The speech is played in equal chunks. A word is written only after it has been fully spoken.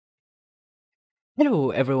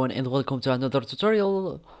Hello everyone and welcome to another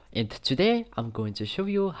tutorial, and today I'm going to show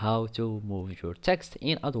you how to move your text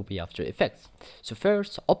in Adobe After Effects. So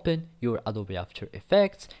first open your Adobe After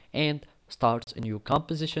Effects and start a new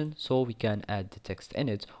composition so we can add the text in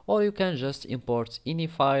it, or you can just import any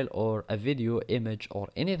file or a video, image or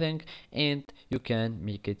anything, and you can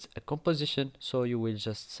make it a composition. So you will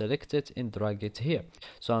just select it and drag it here.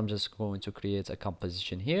 So I'm just going to create a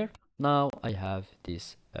composition here. Now I have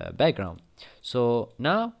this background. So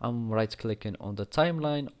now I'm right clicking on the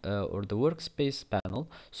timeline or the workspace panel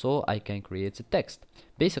so I can create a text.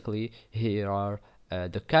 Basically, here are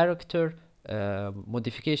the character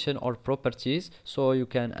modification or properties, so you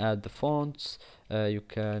can add the fonts, you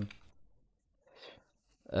can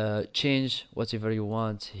change whatever you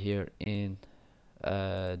want here in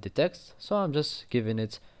the text. So I'm just giving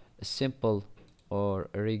it a simple or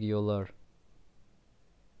a regular.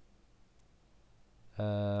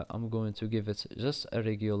 I'm going to give it just a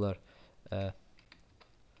regular uh,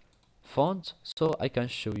 font so I can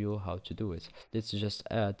show you how to do it. Let's just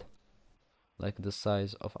add like the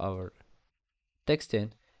size of our text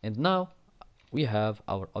in, and now we have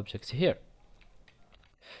our objects here.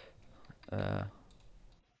 uh,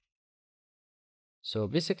 so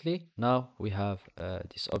basically now we have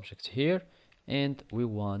this object here and we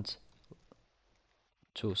want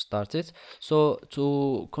to start it. So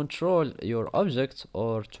to control your object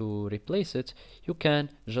or to replace it, you can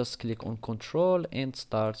just click on control and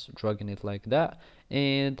start dragging it like that,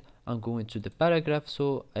 and I'm going to the paragraph,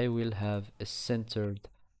 so I will have a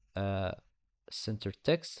uh, centered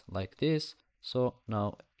text like this. So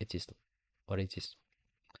now it is what it is.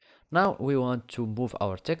 Now we want to move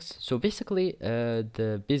our text. So basically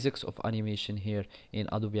the basics of animation here in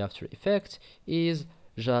Adobe After Effects is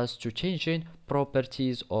just to changing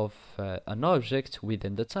properties of an object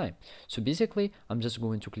within the time. So basically I'm just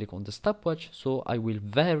going to click on the stopwatch, so I will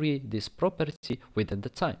vary this property within the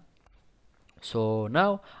time. So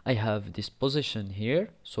now I have this position here,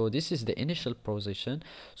 so this is the initial position.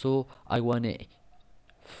 So I want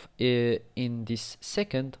to in this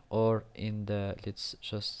second, or in the, let's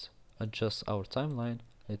just adjust our timeline,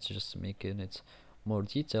 let's just make it more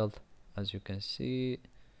detailed, as you can see.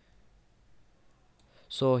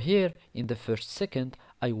 So here in the first second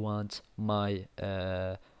I want my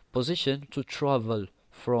position to travel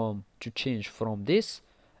from, to change from this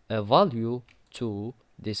value to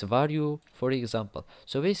this value, for example.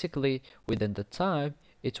 So basically within the time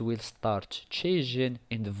it will start changing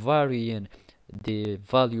and varying the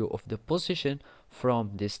value of the position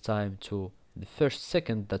from this time to the first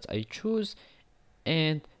second that I choose,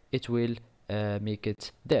 and it will make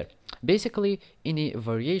it there. Basically any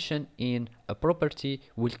variation in a property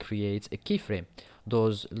will create a keyframe.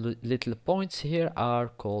 Those little points here are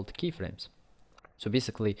called keyframes. So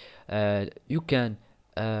basically you can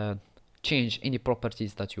change any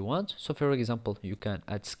properties that you want. So for example you can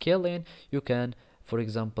add scaling, you can, for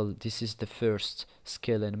example, this is the first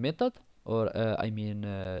scaling method, or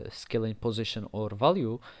scaling position or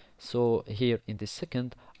value. So here in the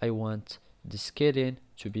second I want the scaling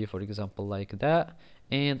to be, for example, like that,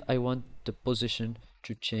 and I want the position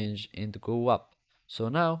to change and go up. So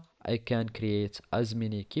now I can create as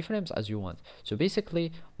many keyframes as you want. So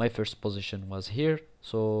basically my first position was here,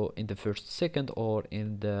 so in the first second or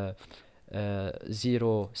in the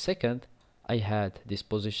 0 second I had this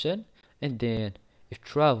position, and then it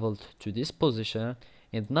traveled to this position,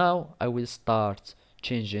 and now I will start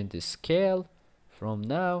changing the scale from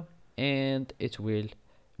now, and it will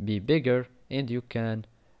be bigger, and you can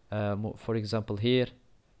for example here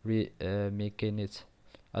making it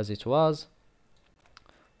as it was,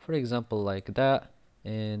 for example like that,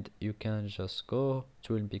 and you can just go, it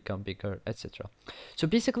will become bigger, etc. So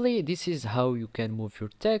basically this is how you can move your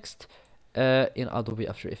text in Adobe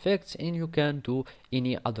After Effects, and you can do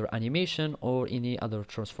any other animation or any other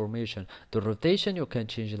transformation. The rotation, you can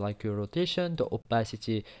change like your rotation, the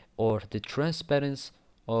opacity or the transparency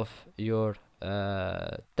of your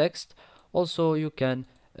text. Also you can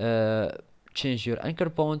change your anchor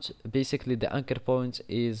point. Basically the anchor point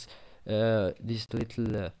is this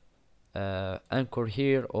little anchor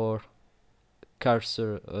here, or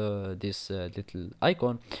cursor, this little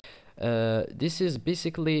icon. This is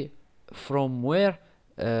basically from where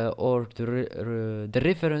or the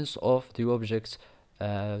reference of the object's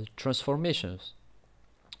transformations.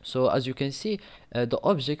 So as you can see the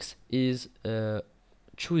objects is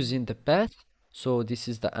choosing the path, so this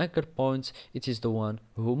is the anchor point, it is the one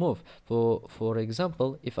who move. For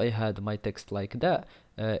example, if I had my text like that,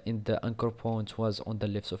 in the anchor point was on the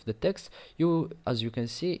left of the text, as you can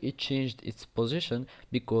see, it changed its position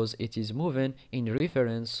because it is moving in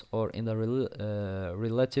reference or in the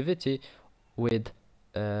relativity with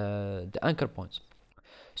the anchor points.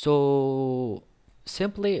 So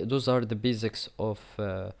simply those are the basics of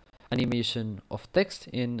animation of text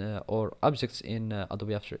in or objects in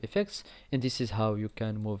Adobe After Effects, and this is how you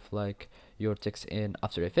can move like your text in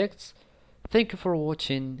After Effects. Thank you for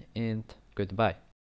watching and goodbye.